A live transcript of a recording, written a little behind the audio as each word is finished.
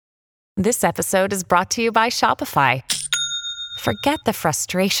This episode is brought to you by Shopify. Forget the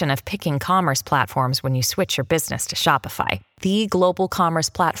frustration of picking commerce platforms when you switch your business to Shopify, the global commerce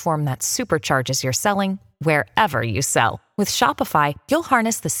platform that supercharges your selling wherever you sell. With Shopify, you'll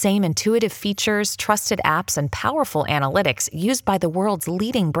harness the same intuitive features, trusted apps, and powerful analytics used by the world's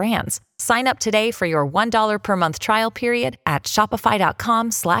leading brands. Sign up today for your $1 per month trial period at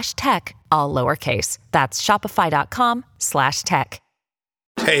shopify.com/tech, all lowercase. That's shopify.com/tech.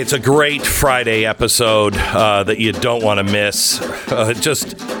 Hey, it's a great Friday episode that you don't want to miss.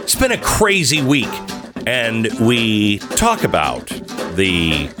 It's been a crazy week, and we talk about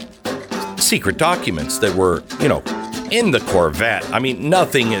the secret documents that were, in the Corvette. I mean,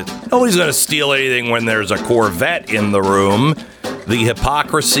 nobody's going to steal anything when there's a Corvette in the room. The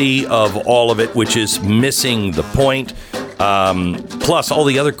hypocrisy of all of it, which is missing the point. Plus all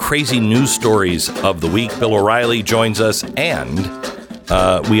the other crazy news stories of the week. Bill O'Reilly joins us, and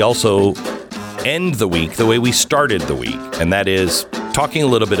we also end the week the way we started the week, and that is talking a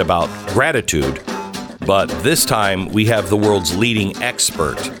little bit about gratitude. But this time we have the world's leading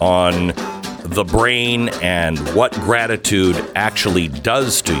expert on the brain and what gratitude actually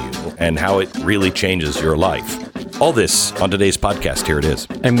does to you and how it really changes your life. All this on today's podcast. Here it is.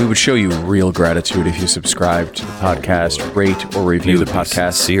 And we would show you real gratitude if you subscribe to the podcast, rate or review the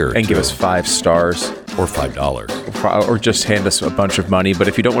podcast, and give us 5 stars. Or $5. Or just hand us a bunch of money. But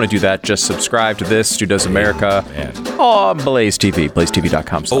if you don't want to do that, just subscribe to this, Stu Does America, on Blaze TV,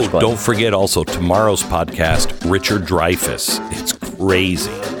 blazetv.com. Oh, don't forget also tomorrow's podcast, Richard Dreyfuss. It's crazy.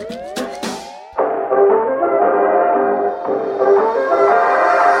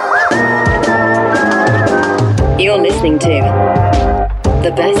 You're listening to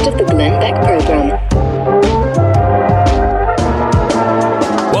the best of the Glenn Beck program.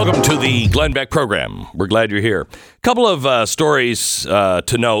 Welcome to the Glenn Beck program. We're glad you're here. A couple of stories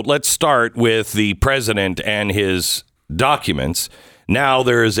to note. Let's start with the president and his documents. Now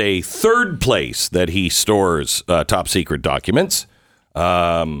there's a third place that he stores top secret documents.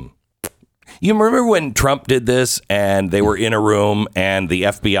 You remember when Trump did this and they were in a room and the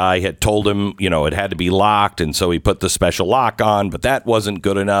FBI had told him, it had to be locked. And so he put the special lock on, but that wasn't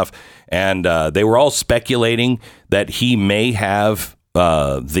good enough. And they were all speculating that he may have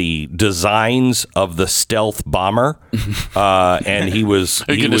the designs of the stealth bomber, and he was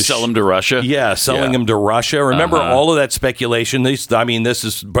going to sell them to Russia. Yeah, selling them to Russia. Remember all of that speculation? This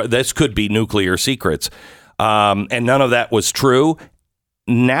could be nuclear secrets, and none of that was true.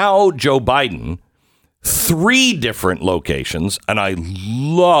 Now Joe Biden, 3 different locations, and I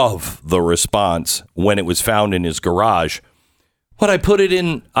love the response when it was found in his garage. But I put it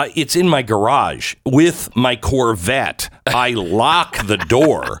in, it's in my garage with my Corvette. I lock the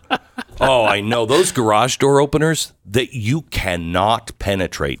door. Oh, I know. Those garage door openers, that you cannot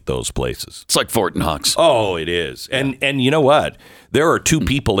penetrate those places. It's like Fort Knox. Oh, it is. And you know what? There are 2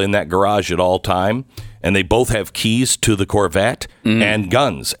 people in that garage at all time, and they both have keys to the Corvette and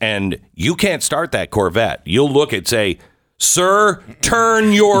guns. And you can't start that Corvette. You'll look and say, "Sir,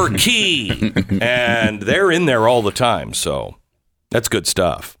 turn your key." And they're in there all the time, so... That's good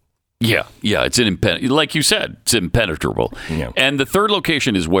stuff. Yeah, it's like you said, it's impenetrable. Yeah. And the third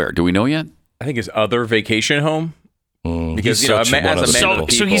location is where? Do we know yet? I think his other vacation home. Because so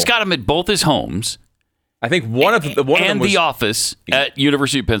he's got them at both his homes. I think one of them was the office at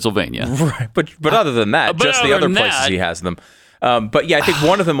University of Pennsylvania. Right, but other than that, just the other places he has them. But yeah, I think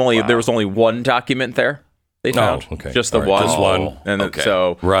one of them there was only one document there. They found just the one. Just one. And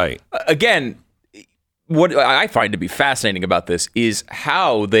so right again. What I find to be fascinating about this is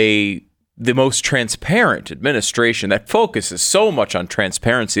how the most transparent administration that focuses so much on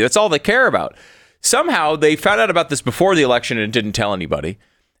transparency, that's all they care about. Somehow they found out about this before the election and didn't tell anybody.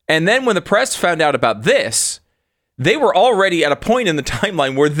 And then when the press found out about this, they were already at a point in the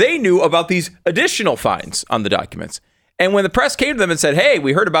timeline where they knew about these additional finds on the documents. And when the press came to them and said, "Hey,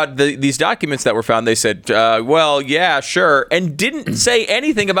 we heard about these documents that were found," they said, "Well, yeah, sure," and didn't say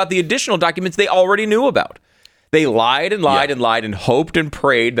anything about the additional documents they already knew about. They lied and lied and lied and hoped and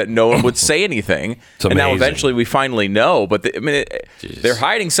prayed that no one would say anything. And now eventually we finally know. But they're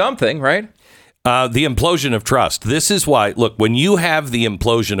hiding something, right? The implosion of trust. This is why, look, when you have the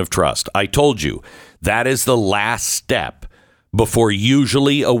implosion of trust, I told you, that is the last step before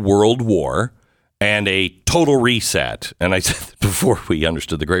usually a world war and a total reset. And I said before we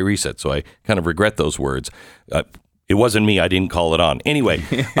understood the Great Reset, so I kind of regret those words. It wasn't me. I didn't call it on. Anyway,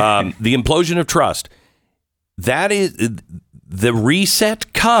 the implosion of trust, that is, the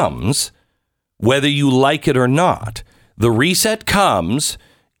reset comes whether you like it or not. The reset comes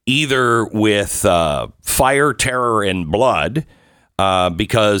either with fire, terror, and blood,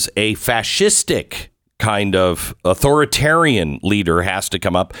 because a fascistic kind of authoritarian leader has to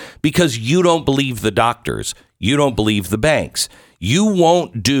come up because you don't believe the doctors. You don't believe the banks. You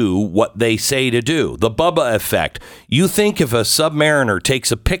won't do what they say to do. The Bubba effect. You think if a submariner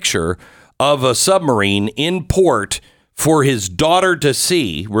takes a picture of a submarine in port for his daughter to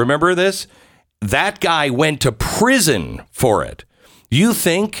see, remember this? That guy went to prison for it. You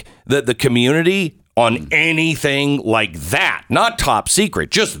think that the community on anything like that, not top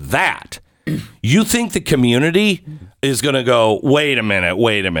secret, just that, you think the community is going to go, wait a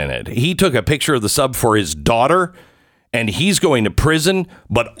minute. He took a picture of the sub for his daughter and he's going to prison,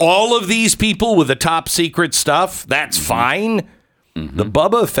 but all of these people with the top secret stuff, that's fine. The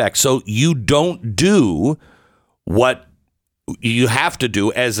Bubba effect. So you don't do what you have to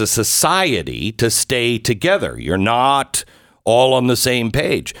do as a society to stay together. You're not all on the same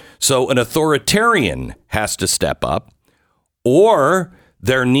page. So an authoritarian has to step up, or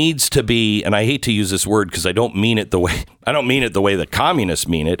there needs to be, and I hate to use this word because I don't mean it the way the communists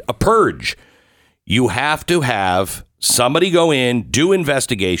mean it, a purge. You have to have somebody go in, do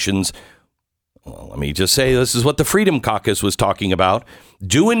investigations. Well, let me just say, this is what the Freedom Caucus was talking about.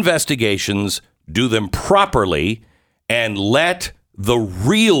 Do investigations, do them properly, and let the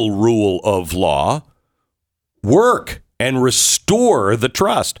real rule of law work and restore the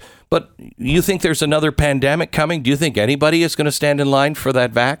trust. But you think there's another pandemic coming? Do you think anybody is going to stand in line for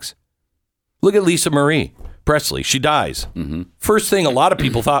that vax? Look at Lisa Marie Presley. She dies. First thing a lot of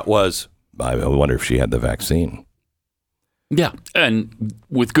people thought was, I wonder if she had the vaccine. Yeah, and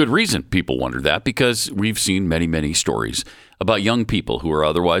with good reason, people wonder that, because we've seen many, many stories about young people who are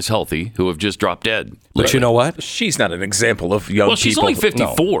otherwise healthy who have just dropped dead. But you know what? She's not an example of young people. Well, she's only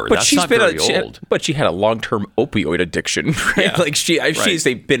 54. No. But That's not very old. But she had a long-term opioid addiction. Right? Yeah. Like she's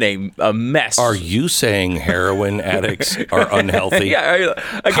been a mess. Are you saying heroin addicts are unhealthy? Yeah.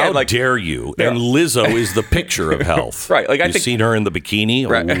 Again, how dare you? Yeah. And Lizzo is the picture of health. Right. Like You've seen her in the bikini?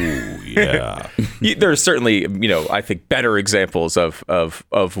 Right. Ooh, yeah. There are certainly, I think better examples of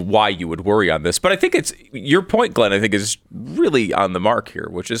why you would worry on this. But I think it's your point, Glenn, I think is really on the mark here,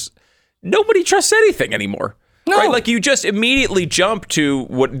 which is nobody trusts anything anymore. No. Right? Like you just immediately jump to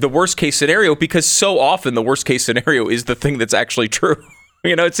what the worst case scenario, because so often the worst case scenario is the thing that's actually true.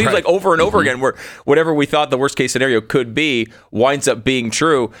 It seems like over and over again where whatever we thought the worst case scenario could be winds up being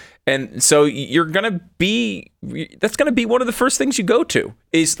true. And so that's going to be one of the first things you go to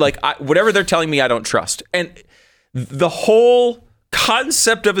is like, whatever they're telling me, I don't trust. And the whole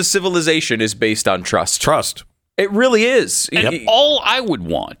concept of a civilization is based on trust. Trust. It really is. And all I would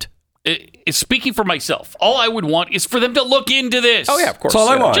want, speaking for myself, all I would want is for them to look into this. Oh, yeah, of course. That's all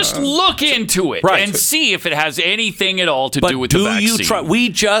I want. Just look into it and see if it has anything at all to do with the vaccine. We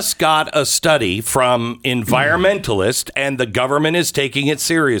just got a study from environmentalists, and the government is taking it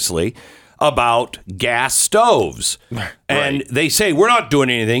seriously, about gas stoves. And they say, we're not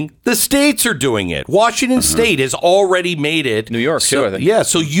doing anything. The states are doing it. Washington State has already made it. New York, too, I think. Yeah,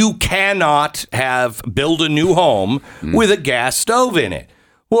 so you cannot build a new home with a gas stove in it.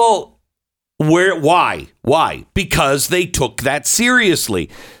 Well, why? Because they took that seriously.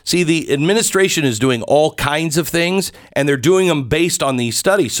 See, the administration is doing all kinds of things, and they're doing them based on these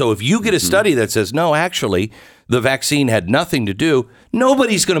studies. So if you get a study that says, no, actually, the vaccine had nothing to do,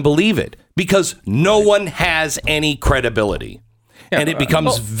 nobody's going to believe it because no one has any credibility. And it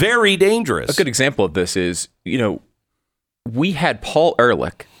becomes very dangerous. A good example of this is, we had Paul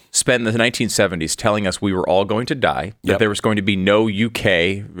Ehrlich spent the 1970s telling us we were all going to die, that there was going to be no UK,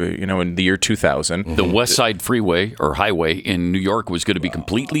 in the year 2000. The West Side Freeway or Highway in New York was going to be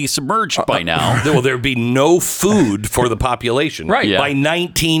completely submerged by now. Well, there'd be no food for the population by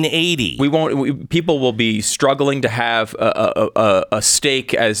 1980. People will be struggling to have a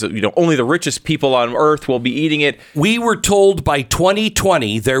steak, as only the richest people on Earth will be eating it. We were told by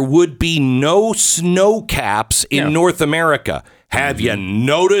 2020 there would be no snow caps in North America. Have you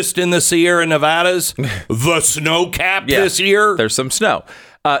noticed in the Sierra Nevadas the snow cap this year? There's some snow.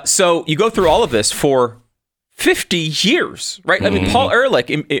 So you go through all of this for 50 years, right? I mean, Paul Ehrlich,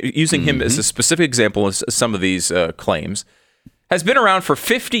 using him as a specific example of some of these claims, has been around for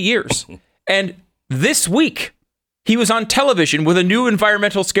 50 years. And this week, he was on television with a new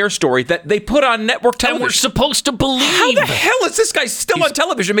environmental scare story that they put on network television. And we're supposed to believe. How the hell is this guy still on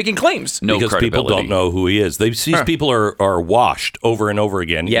television making claims? No because people don't know who he is. These people are washed over and over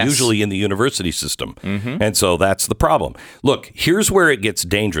again, usually in the university system. And so that's the problem. Look, here's where it gets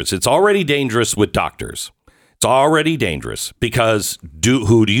dangerous. It's already dangerous with doctors. It's already dangerous because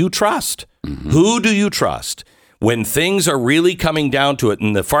who do you trust? Who do you trust? When things are really coming down to it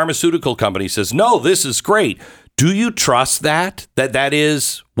and the pharmaceutical company says, no, this is great. Do you trust that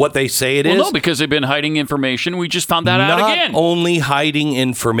is what they say it is? No, because they've been hiding information. We just found that out again. Not only hiding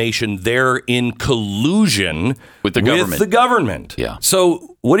information, they're in collusion with the government. Yeah.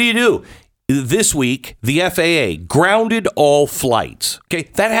 So what do? This week, the FAA grounded all flights. Okay,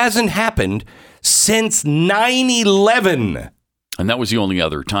 that hasn't happened since 9/11. And that was the only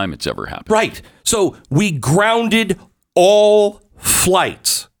other time it's ever happened. Right. So we grounded all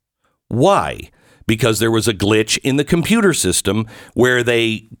flights. Why? Because there was a glitch in the computer system where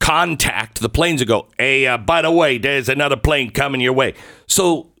they contact the planes and go, hey, by the way, there's another plane coming your way.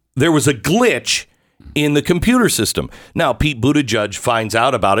 So there was a glitch in the computer system. Now, Pete Buttigieg finds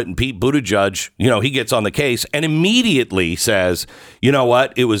out about it, and Pete Buttigieg, he gets on the case and immediately says, you know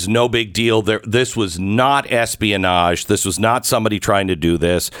what? It was no big deal. This was not espionage. This was not somebody trying to do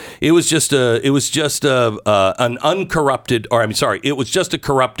this. It was just an uncorrupted, or I'm sorry, it was just a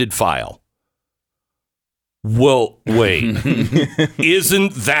corrupted file. Well, wait,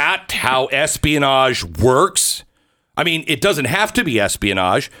 isn't that how espionage works? I mean, it doesn't have to be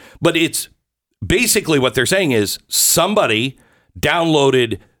espionage, but it's basically what they're saying is somebody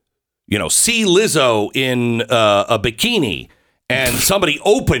downloaded, see Lizzo in a bikini, and somebody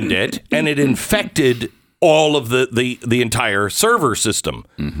opened it and it infected all of the entire server system.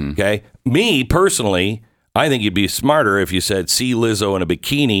 Mm-hmm. Okay. Me personally, I think you'd be smarter if you said see Lizzo in a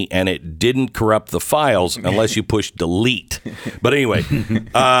bikini and it didn't corrupt the files unless you push delete. But anyway,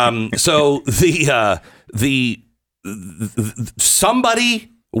 so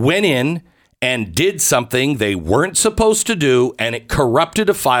somebody went in and did something they weren't supposed to do, and it corrupted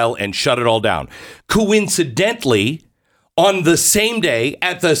a file and shut it all down. Coincidentally, on the same day,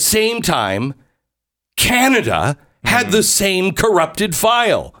 at the same time, Canada had the same corrupted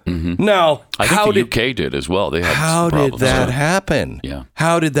file. Mm-hmm. Now, I think the UK did as well. They had how did that happen? Yeah.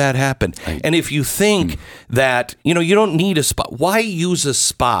 How did that happen? And if you think that, you don't need a spy, why use a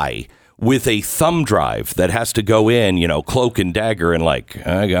spy with a thumb drive that has to go in, cloak and dagger and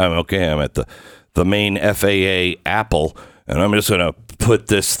I'm at the main FAA Apple, and I'm just going to put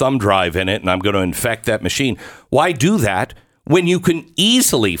this thumb drive in it and I'm going to infect that machine. Why do that when you can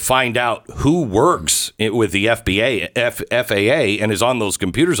easily find out who works with the FAA and is on those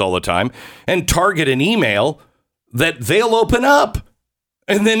computers all the time and target an email that they'll open up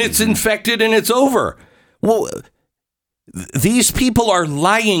and then it's infected and it's over? Well, these people are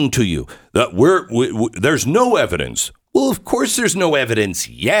lying to you that there's no evidence. Well, of course there's no evidence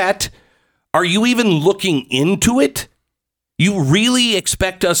yet. Are you even looking into it? You really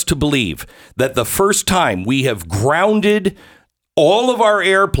expect us to believe that the first time we have grounded all of our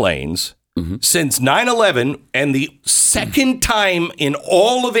airplanes since 9/11 and the second time in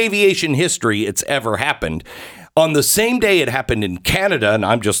all of aviation history it's ever happened, on the same day it happened in Canada, and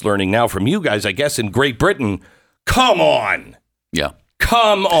I'm just learning now from you guys, I guess in Great Britain. Come on. Yeah.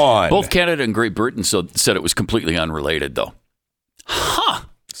 Come on. Both Canada and Great Britain said it was completely unrelated, though. Huh.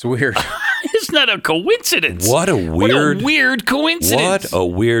 It's weird. Isn't that a coincidence? What a weird coincidence.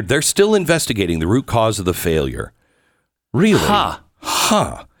 They're still investigating the root cause of the failure. Really?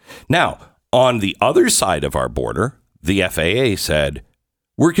 Huh. Now, on the other side of our border, the FAA said,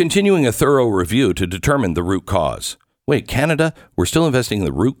 we're continuing a thorough review to determine the root cause. Wait, Canada, we're still investigating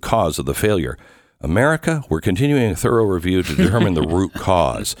the root cause of the failure. America, we're continuing a thorough review to determine the root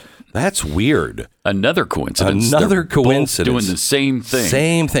cause. That's weird. Another coincidence. They're doing the same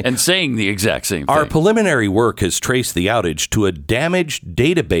thing. And saying the exact same thing. Our preliminary work has traced the outage to a damaged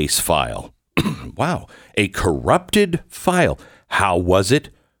database file. Wow. A corrupted file. How was it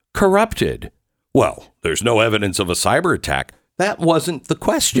corrupted? Well, there's no evidence of a cyber attack. That wasn't the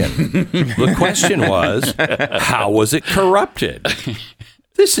question. The question was, how was it corrupted?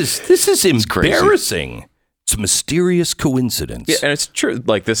 This is embarrassing. Crazy. It's a mysterious coincidence. Yeah, and it's true.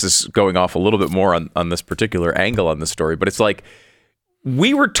 Like, this is going off a little bit more on this particular angle on the story, but it's like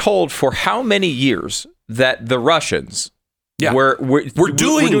we were told for how many years that the Russians were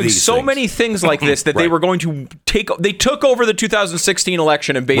doing so things. Many things like this that Right. they were going to they took over the 2016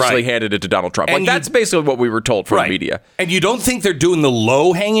 election and basically Right. handed it to Donald Trump. And Like, that's basically what we were told from the media. And you don't think they're doing the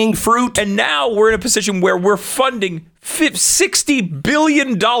low-hanging fruit? And now we're in a position where we're funding $60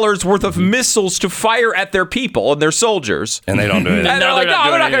 billion worth of missiles to fire at their people and their soldiers. And they don't do it. And they're like, no,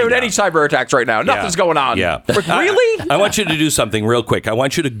 we're not going to do any cyber attacks right now. Nothing's going on. Yeah. Like, really? I want you to do something real quick. I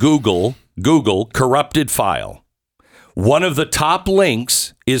want you to Google corrupted file. One of the top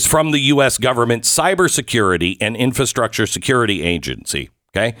links is from the U.S. government Cybersecurity and Infrastructure Security Agency.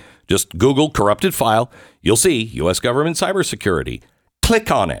 Okay? Just Google corrupted file. You'll see U.S. government cybersecurity.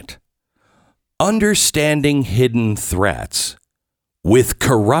 Click on it. Understanding hidden threats with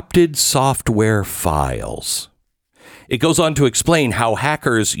corrupted software files. It goes on to explain how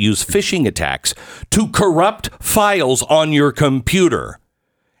hackers use phishing attacks to corrupt files on your computer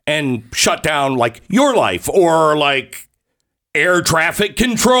and shut down like your life or like air traffic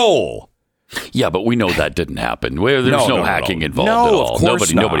control. Yeah, but we know that didn't happen. There's no hacking involved at all. Of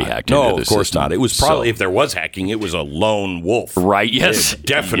course Nobody hacked into the system. No, of course not. It was probably, if there was hacking, it was a lone wolf. Right, yes.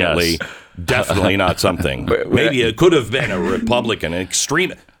 Definitely not something. Maybe it could have been a Republican, an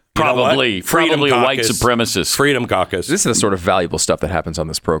extreme. Probably a white supremacist. Freedom Caucus. This is the sort of valuable stuff that happens on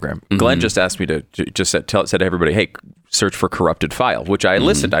this program. Glenn just asked me to just said to everybody, hey, search for corrupted file, which I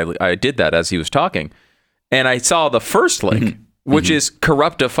listened. I did that as he was talking. And I saw the first link, which is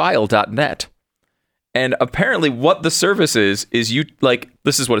corruptafile.net. And apparently what the service is you, like,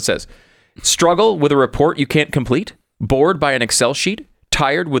 this is what it says. Struggle with a report you can't complete? Bored by an Excel sheet?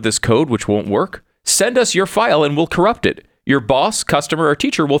 Tired with this code which won't work? Send us your file and we'll corrupt it. Your boss, customer, or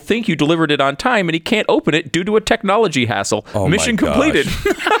teacher will think you delivered it on time and he can't open it due to a technology hassle. Mission completed.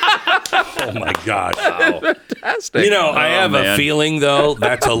 Oh my gosh. Wow. Fantastic. I have a feeling, though,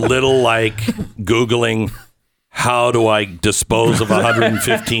 that's a little like Googling, how do I dispose of a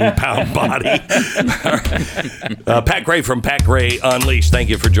 115-pound body? Pat Gray from Pat Gray Unleashed. Thank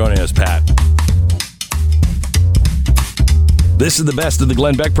you for joining us, Pat. This is the best of the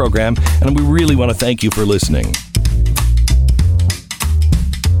Glenn Beck program, and we really want to thank you for listening.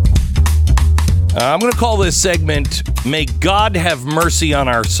 I'm going to call this segment, May God Have Mercy on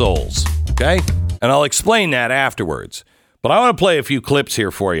Our Souls, okay? And I'll explain that afterwards. But I want to play a few clips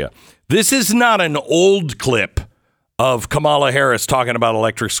here for you. This is not an old clip of Kamala Harris talking about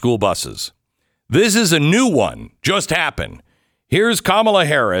electric school buses. This is a new one, just happened. Here's Kamala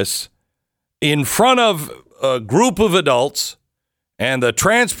Harris in front of a group of adults and the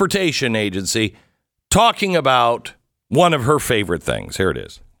transportation agency talking about one of her favorite things. Here it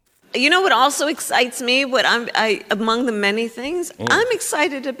is. You know what also excites me? Among the many things, I'm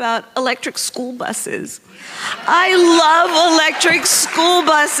excited about electric school buses. I love electric school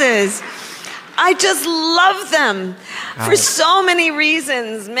buses. I just love them for so many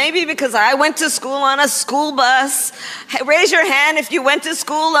reasons. Maybe because I went to school on a school bus. Raise your hand if you went to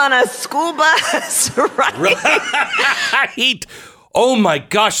school on a school bus, right? Oh my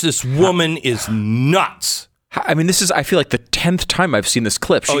gosh, this woman is nuts. I mean, I feel like the 10th time I've seen this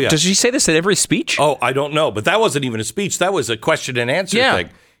clip. Does she say this at every speech? Oh, I don't know. But that wasn't even a speech. That was a question and answer thing.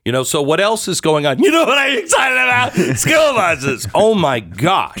 So what else is going on? You know what I'm excited about? School buses. Oh, my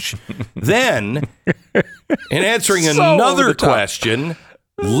gosh. Then, in answering another question,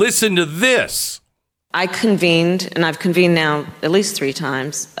 listen to this. I convened, and I've convened now at least 3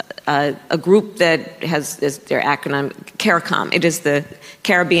 times, a group that has their acronym, CARICOM. It is the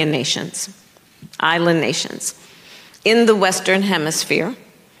Caribbean nations. Island nations. In the Western Hemisphere,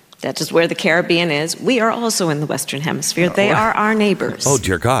 that is where the Caribbean is. We are also in the Western Hemisphere. They are our neighbors. Oh,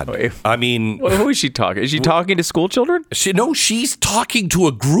 dear God. I mean... Who is she talking? Is she talking to school children? She's talking to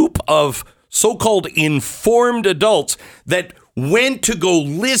a group of so-called informed adults that went to go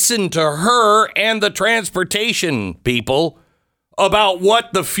listen to her and the transportation people about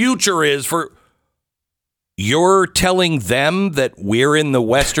what the future is for... You're telling them that we're in the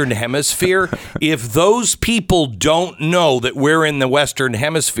Western Hemisphere? If those people don't know that we're in the Western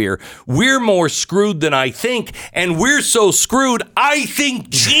Hemisphere, we're more screwed than I think. And we're so screwed, I think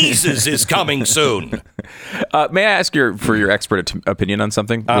Jesus is coming soon. May I ask for your expert opinion on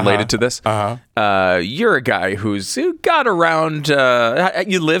something related to this? You're a guy who got around.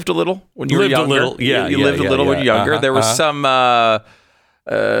 You lived a little when you were younger. You lived a little when you were younger. There was some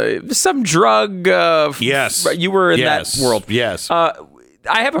drug. Yes. You were in that world. Yes. I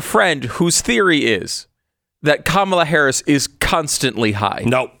have a friend whose theory is that Kamala Harris is constantly high.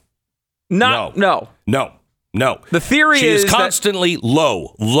 No. The theory she is constantly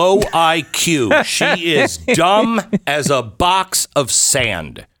low IQ. She is dumb as a box of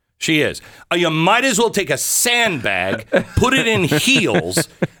sand. She is. You might as well take a sandbag, put it in heels,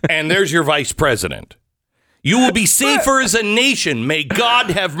 and there's your vice president. You will be safer as a nation. May God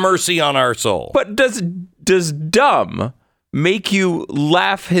have mercy on our soul. But does dumb make you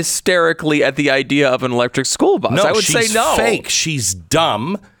laugh hysterically at the idea of an electric school bus? No, I would say no. Fake. She's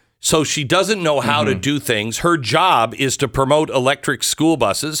dumb, so she doesn't know how to do things. Her job is to promote electric school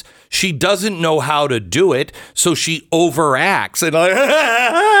buses. She doesn't know how to do it, so she overacts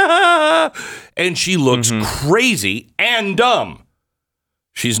and she looks crazy and dumb.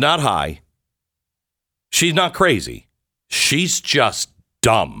 She's not high. She's not crazy. She's just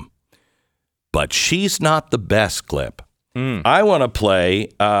dumb. But she's not the best clip. I want to play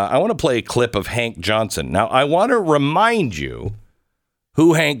a clip of Hank Johnson. Now, I want to remind you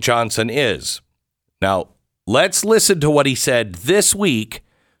who Hank Johnson is. Now, Let's listen to what he said this week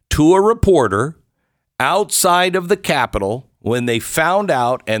to a reporter outside of the Capitol when they found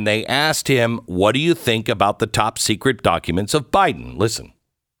out and they asked him, what do you think about the top secret documents of Biden? Listen.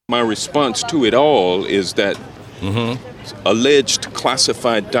 My response to it all is that alleged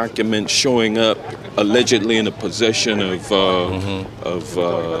classified documents showing up allegedly in the possession of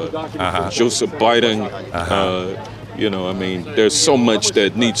Joseph Biden. There's so much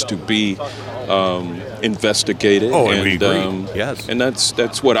that needs to be investigated. Oh, and we agree. Yes. And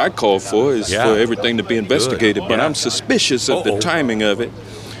that's what I call for, is for everything to be investigated. Good. But I'm suspicious of the timing of it.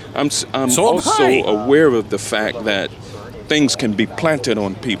 I'm also aware of the fact that things can be planted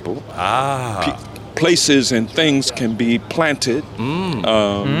on people. Places and things can be planted.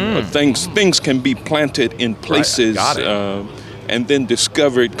 Things can be planted in places and then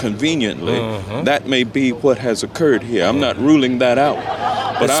discovered conveniently. That may be what has occurred here. I'm not ruling that out,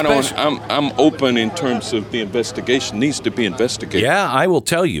 but I'm open in terms of the investigation. Needs to be investigated. Yeah, I will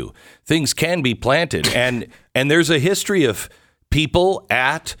tell you, things can be planted, and there's a history of people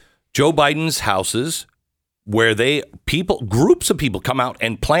at Joe Biden's houses where groups of people come out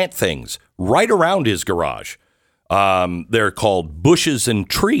and plant things right around his garage. They're called bushes and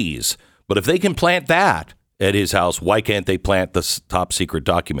trees. But if they can plant that at his house, why can't they plant the top secret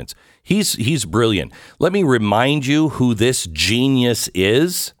documents? He's brilliant. Let me remind you who this genius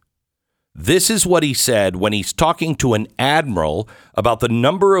is. This is what he said when he's talking to an admiral about the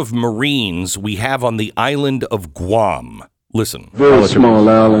number of Marines we have on the island of Guam. Listen. Very small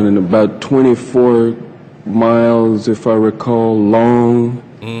island and about 24 miles, if I recall, long.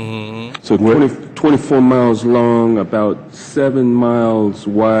 So 24 miles long, about 7 miles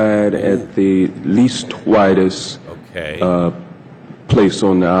wide at the least widest place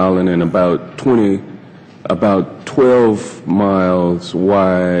on the island, and about 12 miles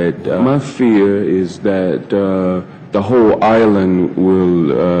wide. My fear is that the whole island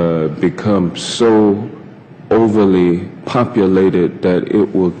will become so overly populated that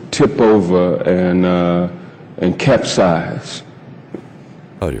it will tip over and capsize.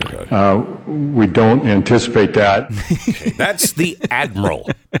 Oh, dear God. We don't anticipate that. That's the admiral.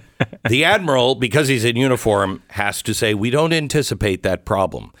 The admiral, because he's in uniform, has to say, we don't anticipate that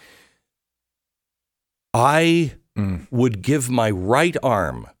problem. I would give my right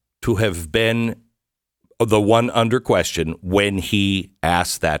arm to have been the one under question when he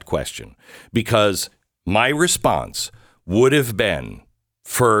asked that question, because my response would have been,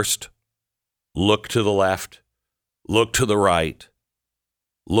 first, look to the left, look to the right,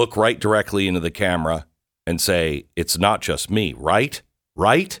 look right directly into the camera and say, it's not just me, right?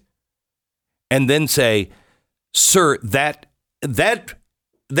 Right? And then say, sir, that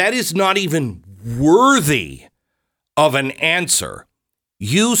is not even worthy of an answer.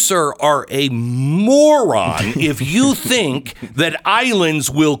 You, sir, are a moron if you think that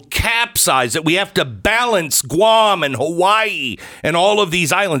islands will capsize, that we have to balance Guam and Hawaii and all of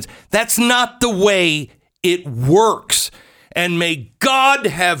these islands. That's not the way it works. And may God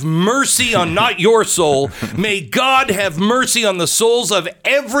have mercy on not your soul. May God have mercy on the souls of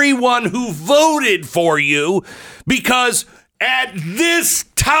everyone who voted for you, because at this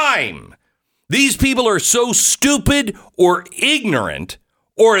time, these people are so stupid or ignorant,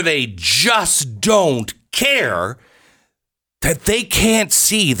 or they just don't care, that they can't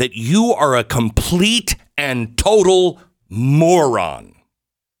see that you are a complete and total moron.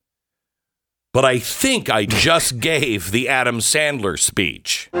 But I think I just gave the Adam Sandler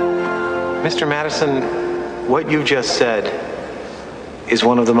speech. Mr. Madison, what you just said is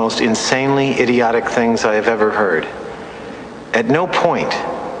one of the most insanely idiotic things I have ever heard. At no point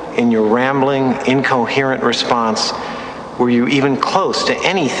in your rambling, incoherent response were you even close to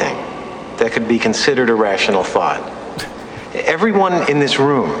anything that could be considered a rational thought. Everyone in this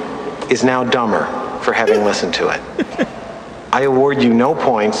room is now dumber for having listened to it. I award you no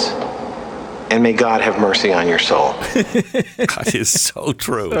points, and may God have mercy on your soul. That is so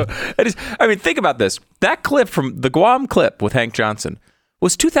true. Think about this. That clip from the Guam clip with Hank Johnson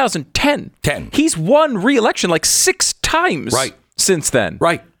was 2010. He's won re-election like 6 times since then.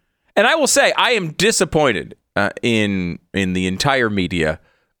 Right. And I will say, I am disappointed in the entire media.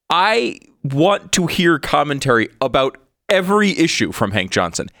 I want to hear commentary about every issue from Hank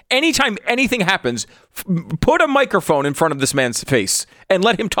Johnson. Anytime anything happens, put a microphone in front of this man's face and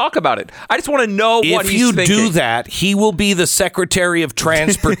let him talk about it. I just want to know what he's thinking. If you do that, he will be the Secretary of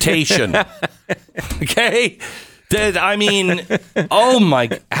Transportation. Okay? I mean, oh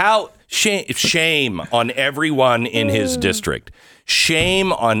my, how shame on everyone in his district.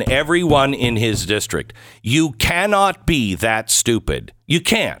 Shame on everyone in his district. You cannot be that stupid. You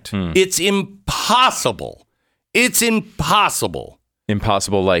can't. It's impossible It's impossible.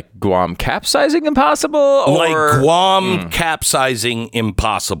 Impossible, like Guam capsizing impossible? Or? Like Guam capsizing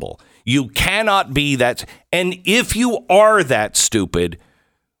impossible. You cannot be that. And if you are that stupid,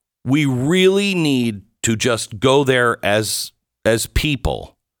 we really need to just go there as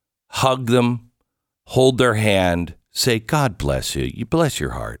people, hug them, hold their hand, say, God bless you. You bless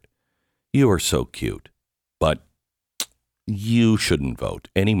your heart. You are so cute. But you shouldn't vote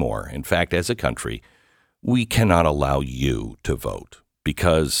anymore. In fact, as a country, we cannot allow you to vote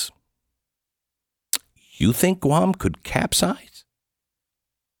because you think Guam could capsize?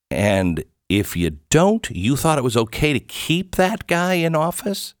 And if you don't, you thought it was okay to keep that guy in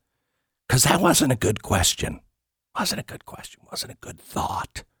office? Because that wasn't a good question. Wasn't a good question. Wasn't a good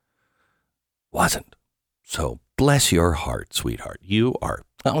thought. Wasn't. So bless your heart, sweetheart. You're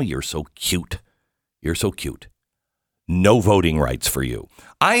so cute. You're so cute. No voting rights for you.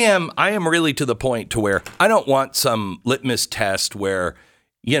 I am really to the point to where I don't want some litmus test where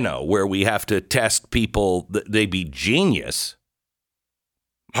we have to test people that they be genius.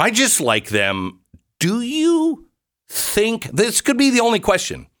 I just like them. Do you think, this could be the only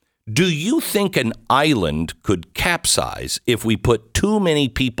question, do you think an island could capsize if we put too many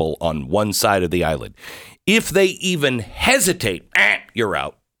people on one side of the island? If they even hesitate, you're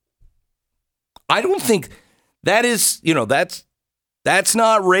out. I don't think that is, that's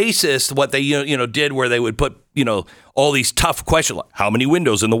not racist what they, did where they would put, all these tough questions. Like, how many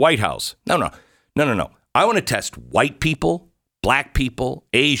windows in the White House? No. I want to test white people, black people,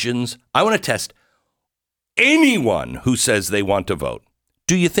 Asians. I want to test anyone who says they want to vote.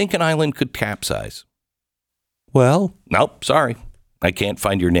 Do you think an island could capsize? Well, nope, sorry. I can't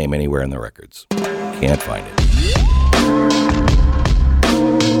find your name anywhere in the records. Can't find it.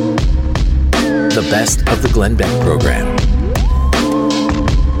 The best of the Glenn Beck program.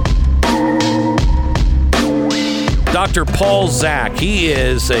 Dr. Paul Zak, he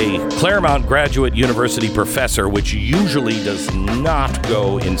is a Claremont Graduate University professor, which usually does not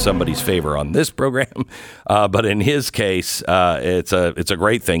go in somebody's favor on this program. But in his case, it's a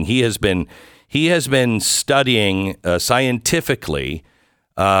great thing. He has been studying scientifically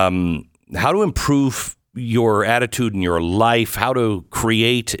how to improve your attitude in your life, how to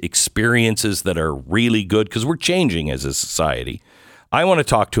create experiences that are really good, because we're changing as a society. I want to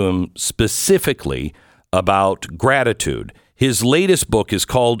talk to him specifically about gratitude. His latest book is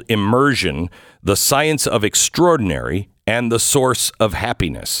called Immersion, The Science of Extraordinary and the Source of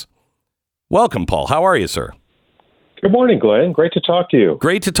Happiness. Welcome, Paul. How are you, sir? Good morning, Glenn. Great to talk to you.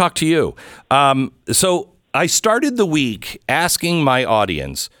 Great to talk to you. So I started the week asking my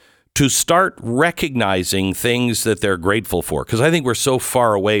audience to start recognizing things that they're grateful for, because I think we're so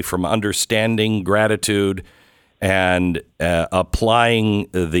far away from understanding gratitude and applying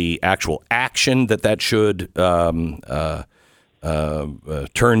the actual action that should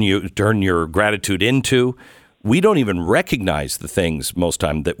turn your gratitude into. We don't even recognize the things most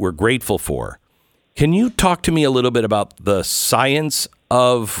time that we're grateful for. Can you talk to me a little bit about the science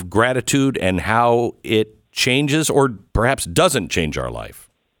of gratitude and how it changes or perhaps doesn't change our life?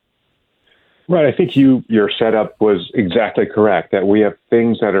 Right. I think your setup was exactly correct, that we have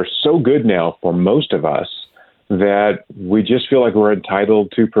things that are so good now for most of us that we just feel like we're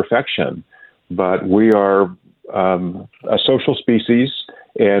entitled to perfection. But we are a social species,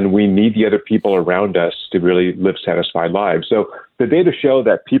 and we need the other people around us to really live satisfied lives. So the data show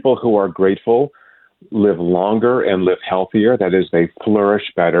that people who are grateful live longer and live healthier. That is, they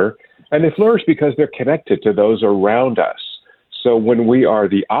flourish better. And they flourish because they're connected to those around us. So when we are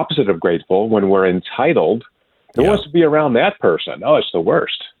the opposite of grateful, when we're entitled, who wants to be around that person? Oh, it's the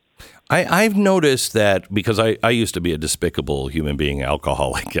worst. I've noticed that because I used to be a despicable human being,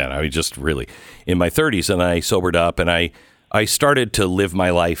 alcoholic, and I was just really in my 30s, and I sobered up, and I started to live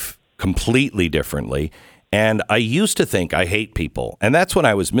my life completely differently. And I used to think I hate people, and that's when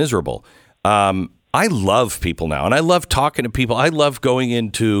I was miserable. I love people now, and I love talking to people. I love going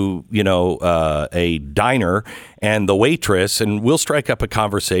into, a diner and the waitress, and we'll strike up a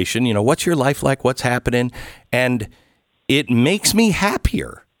conversation. What's your life like? What's happening? And it makes me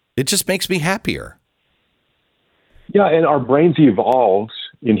happier. It just makes me happier. Yeah, and our brains evolved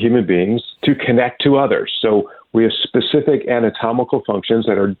in human beings to connect to others. So we have specific anatomical functions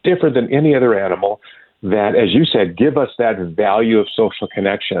that are different than any other animal that, as you said, give us that value of social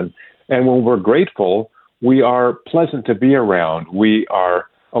connection. And when we're grateful, we are pleasant to be around. We are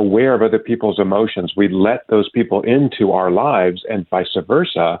aware of other people's emotions. We let those people into our lives and vice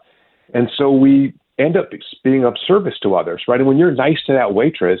versa. And so we end up being of service to others, right? And when you're nice to that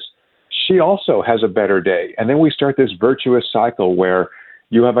waitress, she also has a better day. And then we start this virtuous cycle where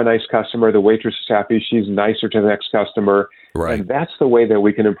you have a nice customer, the waitress is happy, she's nicer to the next customer. Right. And that's the way that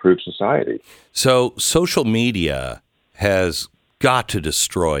we can improve society. So social media has got to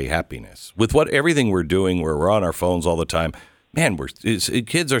destroy happiness. With everything we're doing, where we're on our phones all the time, man,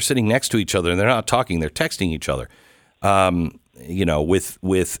 kids are sitting next to each other and they're not talking, they're texting each other.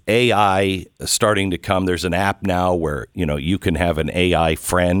 With AI starting to come, there's an app now where, you can have an AI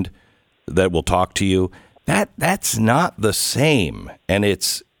friend that will talk to you. That's not the same. And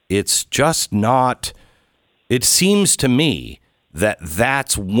it's just not, it seems to me that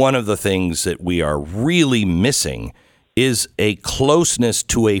that's one of the things that we are really missing is a closeness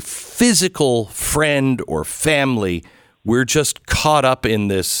to a physical friend or family. We're just caught up in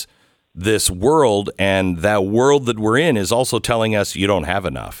this world, and that world that we're in is also telling us you don't have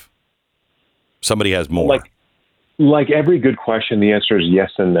enough. Somebody has more. Like every good question, the answer is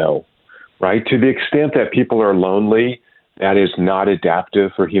yes and no, right? To the extent that people are lonely, that is not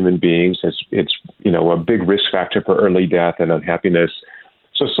adaptive for human beings. It's a big risk factor for early death and unhappiness.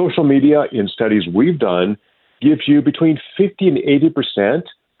 So social media, in studies we've done, gives you between 50 and 80%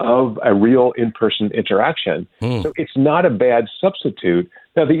 of a real in-person interaction. So it's not a bad substitute.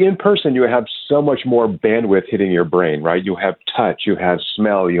 Now, the in-person, you have so much more bandwidth hitting your brain, right? You have touch, you have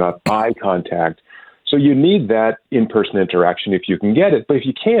smell, you have eye contact. So you need that in-person interaction if you can get it. But if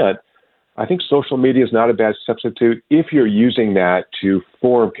you can't, I think social media is not a bad substitute if you're using that to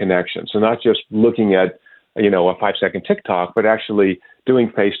form connections. So not just looking at, a 5-second TikTok, but actually doing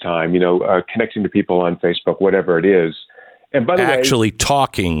FaceTime, connecting to people on Facebook, whatever it is. And by the way, actually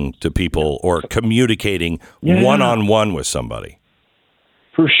talking to people or communicating one-on-one with somebody.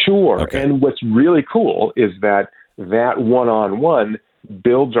 For sure. Okay. And what's really cool is that one-on-one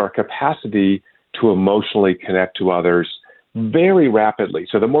builds our capacity to emotionally connect to others very rapidly.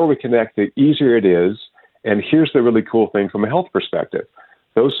 So the more we connect, the easier it is. And here's the really cool thing from a health perspective.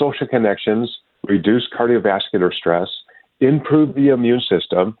 Those social connections reduce cardiovascular stress, improve the immune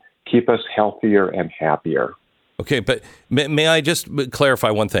system, keep us healthier and happier. Okay, but may I just clarify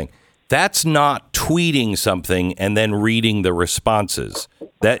one thing? That's not tweeting something and then reading the responses.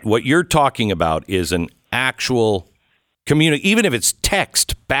 That what you're talking about is an actual community, even if it's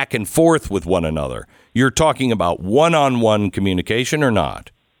text back and forth with one another. You're talking about one-on-one communication or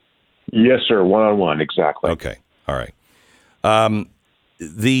not? Yes, sir. One-on-one, exactly. Okay, all right. I'm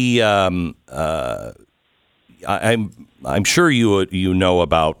sure you know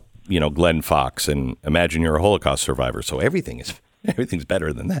about Glenn Fox, and imagine you're a Holocaust survivor, so everything's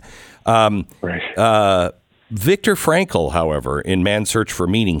better than that. Right. Viktor Frankl, however, in Man's Search for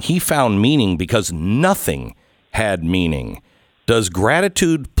Meaning, he found meaning because nothing had meaning. Does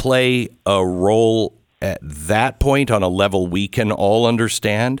gratitude play a role at that point on a level we can all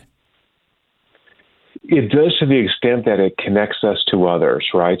understand? It does to the extent that it connects us to others,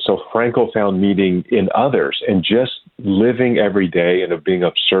 right? So Frankl found meaning in others and just living every day and of being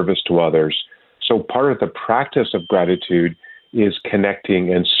of service to others. So part of the practice of gratitude is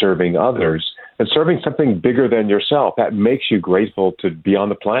connecting and serving others and serving something bigger than yourself that makes you grateful to be on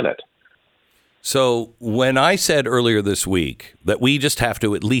the planet. So when I said earlier this week that we just have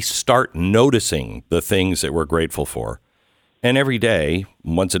to at least start noticing the things that we're grateful for, and every day,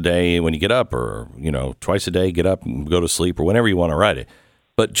 once a day when you get up, or, twice a day, get up and go to sleep, or whenever you want to write it.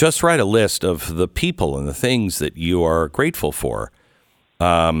 But just write a list of the people and the things that you are grateful for.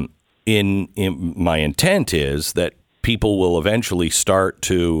 In my intent is that people will eventually start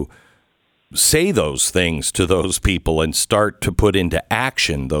to say those things to those people and start to put into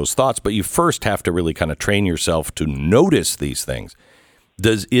action those thoughts. But you first have to really kind of train yourself to notice these things.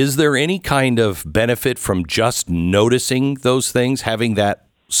 Is there any kind of benefit from just noticing those things, having that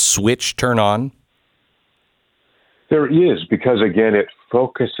switch turn on? There is, because, again, it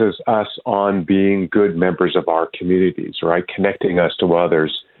focuses us on being good members of our communities, right? Connecting us to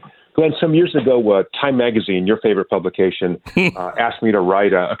others. Glenn, some years ago, Time Magazine, your favorite publication, asked me to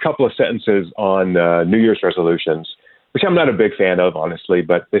write a couple of sentences on New Year's resolutions, which I'm not a big fan of, honestly.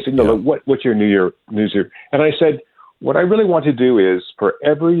 But they said, what's your New Year? And I said, what I really want to do is, for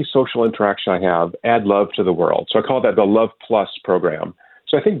every social interaction I have, add love to the world. So I call that the Love Plus program.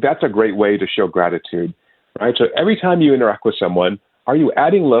 So I think that's a great way to show gratitude, right? So every time you interact with someone, are you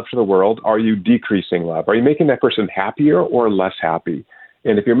adding love to the world? Are you decreasing love? Are you making that person happier or less happy?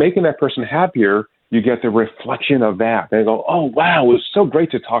 And if you're making that person happier, you get the reflection of that. They go, oh, wow, it was so great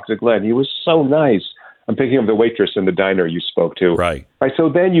to talk to Glenn. He was so nice. I'm thinking of the waitress in the diner you spoke to. Right. So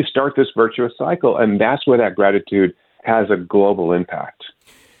then you start this virtuous cycle, and that's where that gratitude has a global impact.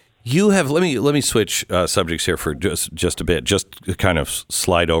 You have, let me switch subjects here for just a bit, just kind of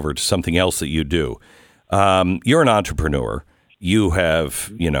slide over to something else that you do. You're an entrepreneur, You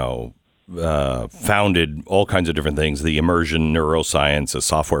have, founded all kinds of different things, the Immersion Neuroscience, a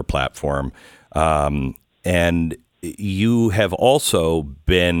software platform. And you have also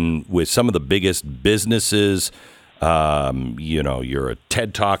been with some of the biggest businesses. You're a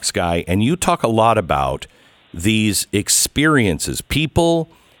TED Talks guy, and you talk a lot about these experiences. People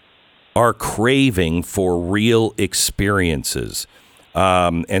are craving for real experiences.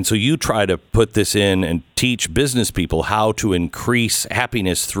 And so you try to put this in and teach business people how to increase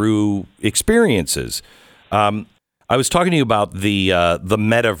happiness through experiences. I was talking to you about the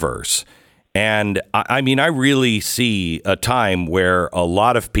metaverse. And I really see a time where a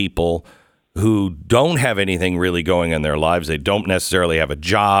lot of people who don't have anything really going in their lives, they don't necessarily have a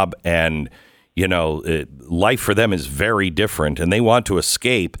job, and, life for them is very different, and they want to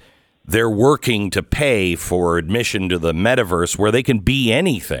escape. They're working to pay for admission to the metaverse where they can be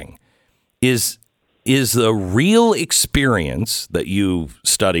anything. Is the real experience that you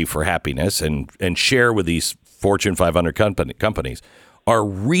study for happiness and share with these Fortune 500 companies are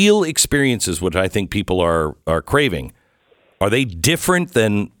real experiences, which I think people are craving. Are they different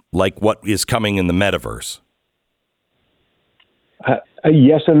than like what is coming in the metaverse?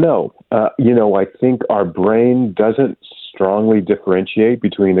 Yes and no. I think our brain doesn't strongly differentiate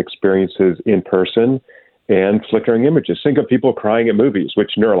between experiences in person and flickering images. Think of people crying at movies,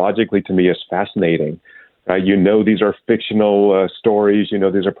 which neurologically to me is fascinating. These are fictional stories.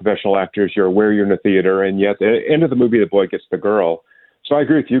 These are professional actors. You're aware you're in a theater, and yet at the end of the movie, the boy gets the girl. So I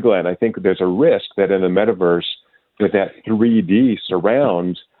agree with you, Glenn. I think there's a risk that in the metaverse, with that 3D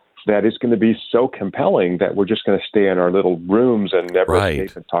surround, that is going to be so compelling that we're just going to stay in our little rooms and never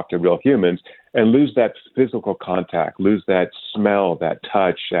escape and talk to real humans, and lose that physical contact, lose that smell, that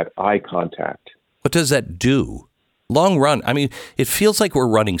touch, that eye contact. What does that do? Long run, it feels like we're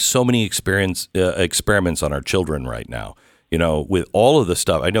running so many experiments on our children right now. With all of the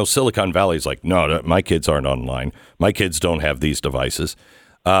stuff. I know Silicon Valley is like, no, my kids aren't online. My kids don't have these devices.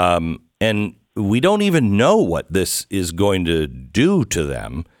 And we don't even know what this is going to do to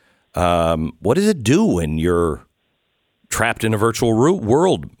them. What does it do when you're trapped in a virtual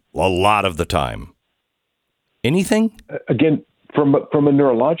world a lot of the time? Anything? Again, from a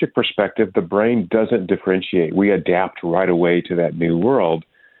neurologic perspective, the brain doesn't differentiate. We adapt right away to that new world.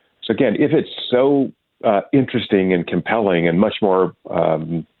 So again, if it's so interesting and compelling and much more,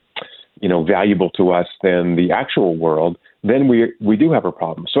 valuable to us than the actual world, then we do have a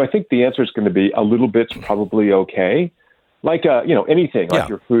problem. So I think the answer is going to be a little bit's probably okay. Like, anything, like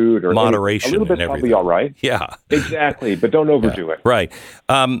your food or moderation, a little bit's probably all right. Yeah, exactly. But don't overdo it. Right.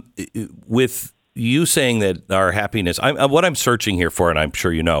 With you saying that our happiness, what I'm searching here for, and I'm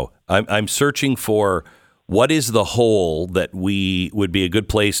sure I'm searching for what is the hole that we would be a good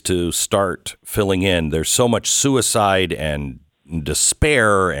place to start filling in. There's so much suicide and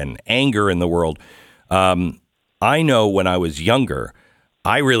despair and anger in the world. I know when I was younger,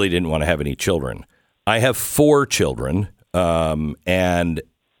 I really didn't want to have any children. I have 4 children. And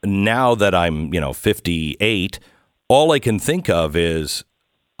now that I'm, 58, all I can think of is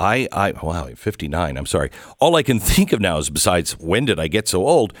 59. I'm sorry. All I can think of now is, besides when did I get so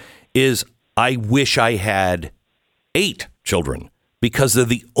old, is I wish I had 8 children, because they're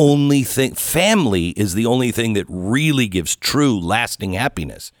the only thing. Family is the only thing that really gives true lasting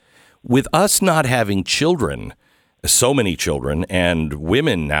happiness. With us not having children, so many children, and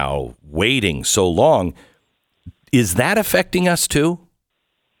women now waiting so long, is that affecting us too?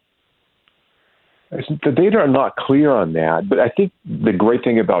 The data are not clear on that, but I think the great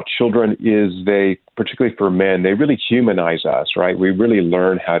thing about children is they, particularly for men, they really humanize us, right? We really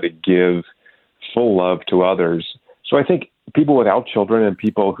learn how to give full love to others. So I think people without children and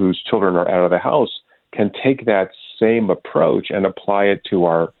people whose children are out of the house can take that same approach and apply it to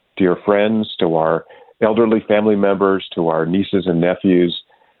our dear friends, to our elderly family members, to our nieces and nephews.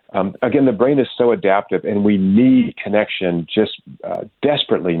 Again, the brain is so adaptive, and we need connection, just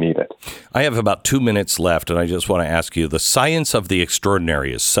desperately need it. I have about 2 minutes left, and I just want to ask you, the science of the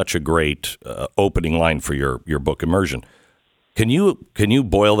extraordinary is such a great opening line for your book, Immersion. Can you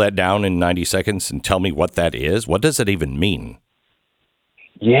boil that down in 90 seconds and tell me what that is? What does it even mean?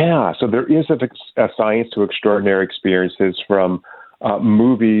 Yeah, so there is a science to extraordinary experiences, from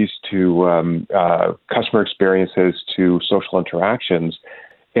movies to customer experiences to social interactions.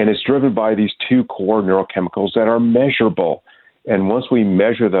 And it's driven by these 2 core neurochemicals that are measurable. And once we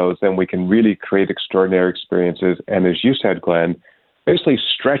measure those, then we can really create extraordinary experiences. And as you said, Glenn, basically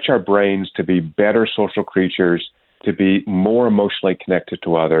stretch our brains to be better social creatures, to be more emotionally connected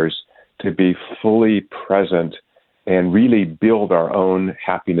to others, to be fully present, and really build our own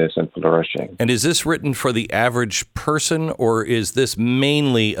happiness and flourishing. And is this written for the average person, or is this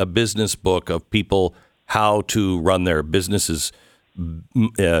mainly a business book of people how to run their businesses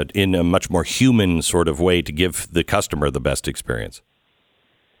in a much more human sort of way to give the customer the best experience?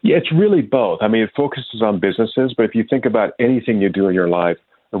 Yeah, it's really both. I mean, it focuses on businesses, but if you think about anything you do in your life,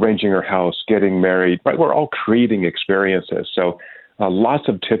 arranging your house, getting married, right, we're all creating experiences. So lots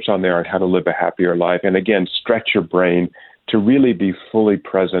of tips on there on how to live a happier life. And again, stretch your brain to really be fully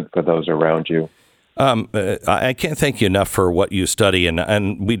present for those around you. I can't thank you enough for what you study,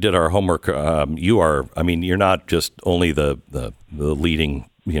 and we did our homework. You're not just only the leading,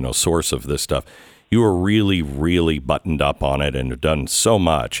 source of this stuff. You are really, really buttoned up on it and have done so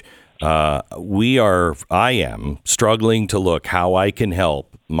much. I am struggling to look how I can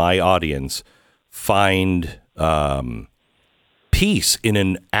help my audience find peace in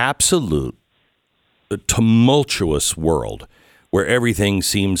an absolute tumultuous world where everything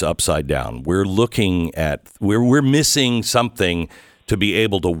seems upside down. We're missing something to be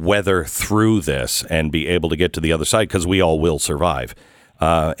able to weather through this and be able to get to the other side, because we all will survive.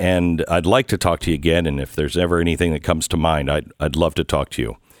 And I'd like to talk to you again. And if there's ever anything that comes to mind, I'd love to talk to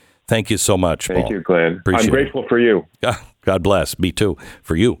you. Thank you so much, Paul. Thank you, Glenn. Appreciate I'm grateful for you. God bless. Me too.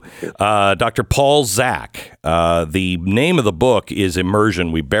 For you. Dr. Paul Zak. The name of the book is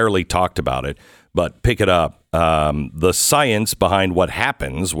Immersion. We barely talked about it, but pick it up. The science behind what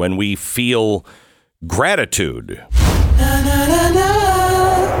happens when we feel gratitude. Na, na, na, na.